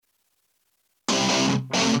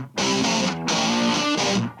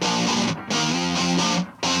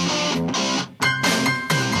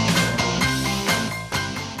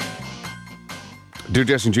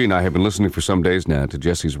Dear Jesse and Gene, I have been listening for some days now to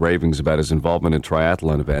Jesse's ravings about his involvement in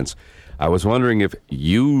triathlon events. I was wondering if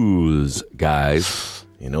yous guys...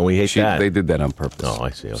 we hate that. They did that on purpose. Oh, I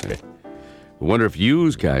see. Okay. I wonder if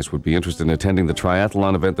yous guys would be interested in attending the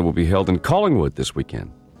triathlon event that will be held in Collingwood this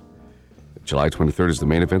weekend. July 23rd is the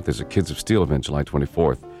main event. There's a Kids of Steel event July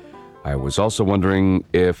 24th. I was also wondering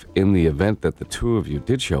if in the event that the two of you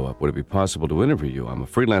did show up, would it be possible to interview you? I'm a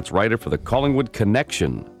freelance writer for the Collingwood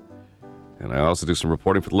Connection. And I also do some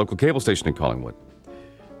reporting for the local cable station in Collingwood.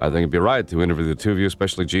 I think it'd be right to interview the two of you,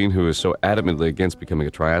 especially Gene, who is so adamantly against becoming a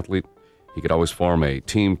triathlete. He could always form a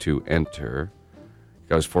team to enter.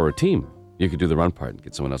 Because for a team, you could do the run part and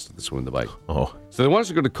get someone else to swim the bike. Oh. So they want us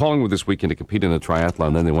to go to Collingwood this weekend to compete in a triathlon,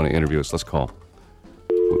 and then they want to interview us. Let's call.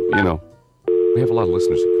 We have a lot of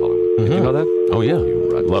listeners in Collingwood. Mm-hmm. Did you know that? Oh, yeah.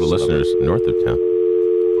 A lot of listeners north of town.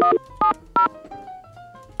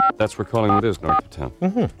 That's where Collingwood is, north of town.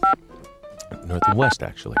 Mm-hmm. North and west,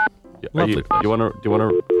 actually. Yeah. Lovely place. Do you want to do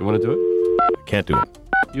it? I can't do it.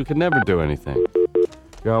 You can never do anything.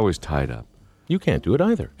 You're always tied up. You can't do it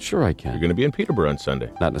either. Sure I can. You're going to be in Peterborough on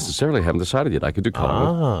Sunday. Not necessarily. Haven't decided yet. I could do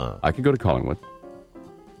Collingwood. I could go to Collingwood.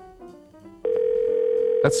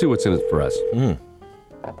 Let's see what's in it for us.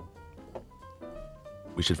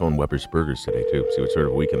 We should phone Weber's Burgers today, too. See what sort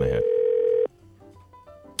of weekend they had.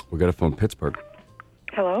 We got to phone Pittsburgh.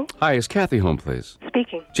 Hello? Hi, is Kathy home, please?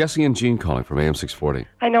 Speaking. Jesse and Gene calling from AM 640.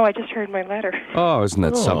 I know, I just heard my letter. Oh, isn't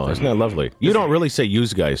that something? Isn't that lovely? You don't really say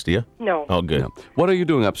use guys, do you? No. Oh, good. No. What are you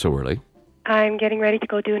doing up so early? I'm getting ready to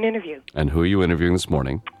go do an interview. And who are you interviewing this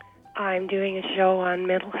morning? I'm doing a show on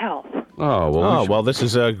mental health. Well, this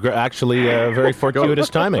is actually very fortuitous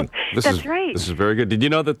timing. That's right. This is very good. Did you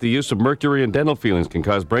know that the use of mercury in dental fillings can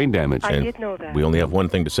cause brain damage? I did know that. We only have one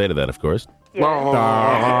thing to say to that, of course.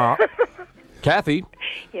 Yes. Kathy?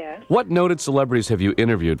 Yes. What noted celebrities have you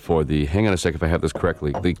interviewed for the, hang on a second if I have this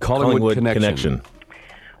correctly, the Collingwood Connection?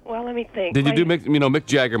 Well, let me think. Did you do Mick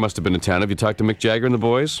Jagger must have been in town. Have you talked to Mick Jagger and the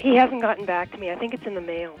boys? He hasn't gotten back to me. I think it's in the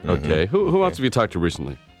mail. Okay. Who else have you talked to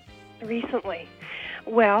recently? Recently?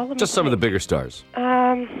 Well, let me Just some of the think. bigger stars.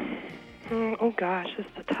 Oh gosh, this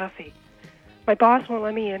is a toughie. My boss won't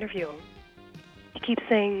let me interview him. He keeps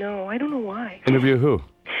saying no. I don't know why. Interview who?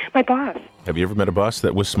 My boss. Have you ever met a boss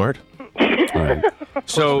that was smart? All right.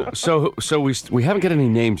 So we haven't got any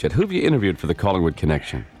names yet. Who have you interviewed for the Collingwood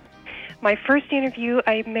Connection? My first interview,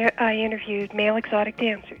 I interviewed male exotic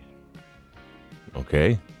dancers.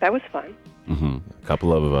 Okay. That was fun. Mm-hmm. A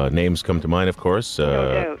couple of names come to mind, of course.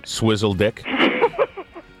 No doubt. Swizzle Dick.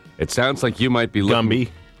 It sounds like you might be looking... Gumby.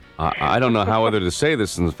 I don't know how other to say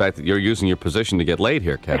this in the fact that you're using your position to get laid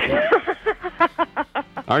here, Kathy.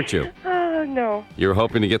 Aren't you? Oh, no. You were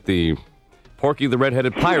hoping to get the Porky the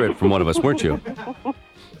Red-Headed Pirate from one of us, weren't you?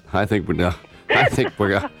 I think I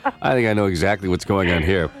know exactly what's going on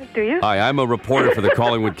here. Do you? Hi, I'm a reporter for the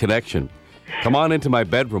Collingwood Connection. Come on into my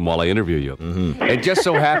bedroom while I interview you. Mm-hmm. It just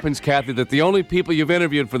so happens, Kathy, that the only people you've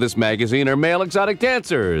interviewed for this magazine are male exotic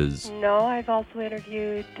dancers. No, I've also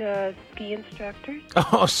interviewed ski instructors.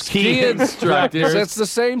 Oh, ski instructors. That's the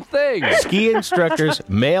same thing. Ski instructors,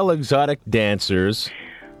 male exotic dancers.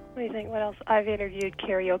 What do you think? What else? I've interviewed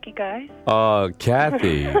karaoke guys.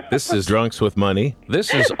 Kathy, this is Drunks with money.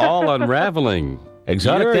 This is all unraveling.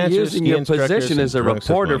 Exotic You're dancers, using ski your instructors, position as a and drunks with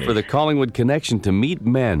reporter money. for the Collingwood Connection to meet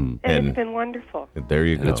men. And it's been wonderful. There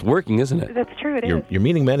you go. And it's working, isn't it? That's true, is. You're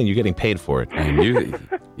meeting men and you're getting paid for it. And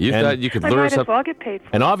you thought you could I lure might us as up. well get paid for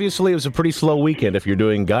And obviously it was a pretty slow weekend if you're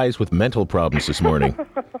doing guys with mental problems this morning.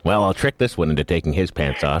 Well, I'll trick this one into taking his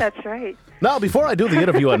pants off. That's right. Now, before I do the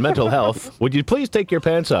interview on mental health, would you please take your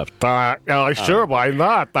pants off? Sure, why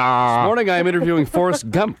not? This morning I am interviewing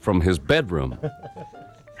Forrest Gump from his bedroom.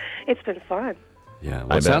 It's been fun. Yeah,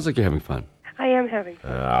 well, it sounds like you're having fun. I am having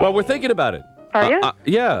fun. Well, we're thinking about it. Are you?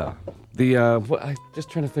 Yeah. I'm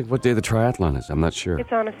just trying to think what day the triathlon is. I'm not sure.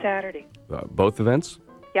 It's on a Saturday. Both events?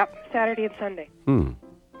 Yep, Saturday and Sunday.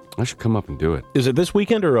 I should come up and do it. Is it this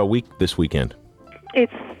weekend or a week this weekend?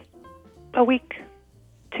 It's a week,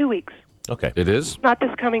 2 weeks. Okay. It is? Not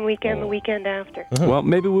this coming weekend, the weekend after. Well,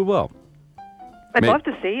 maybe we will. I'd love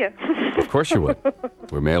to see you. Of course you would.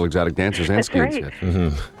 We're male exotic dancers and That's ski right.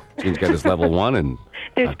 instructors. Gene's got his level 1 and...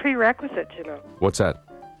 There's prerequisites, you know, What's that?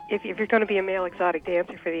 if you're going to be a male exotic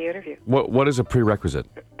dancer for the interview. What is a prerequisite?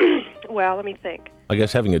 Well, let me think. I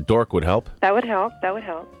guess having a dork would help. That would help. That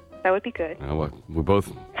would be good. Well,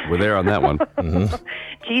 we're there on that one.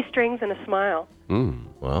 G-strings and a smile.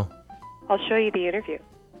 Well, I'll show you the interview.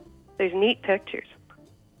 There's neat pictures.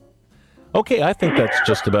 okay, I think that's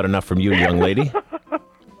just about enough from you, young lady.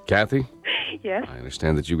 Kathy? yes. I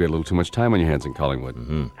understand that you get a little too much time on your hands in Collingwood.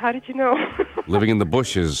 Mm-hmm. How did you know? Living in the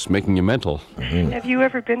bush is making you mental. Have you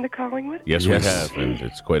ever been to Collingwood? Yes, we have, and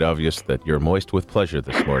it's quite obvious that you're moist with pleasure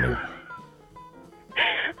this morning.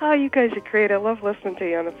 Oh, you guys are great. I love listening to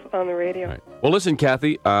you on the radio. All right. Well, listen,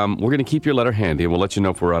 Kathy, we're going to keep your letter handy, and we'll let you know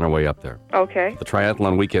if we're on our way up there. Okay. The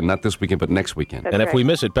triathlon weekend, not this weekend, but next weekend. That's And if right. we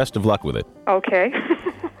miss it, best of luck with it. Okay.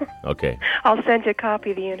 Okay. I'll send you a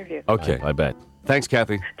copy of the interview. Okay. I bet. Thanks,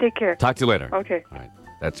 Kathy. Take care. Talk to you later. Okay. All right.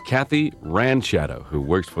 That's Kathy Ranshadow, who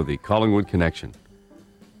works for the Collingwood Connection.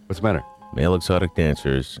 What's the matter? Male exotic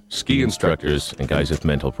dancers, ski instructors, and guys with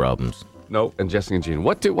mental problems. No, and Jesse and Jean.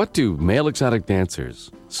 What do male exotic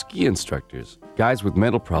dancers, ski instructors, guys with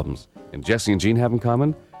mental problems, and Jesse and Jean have in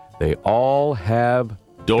common? They all have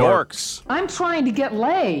dorks. I'm trying to get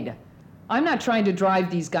laid. I'm not trying to drive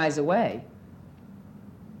these guys away.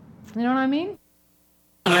 You know what I mean?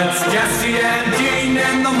 It's Jesse and Jean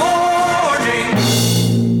in the morning.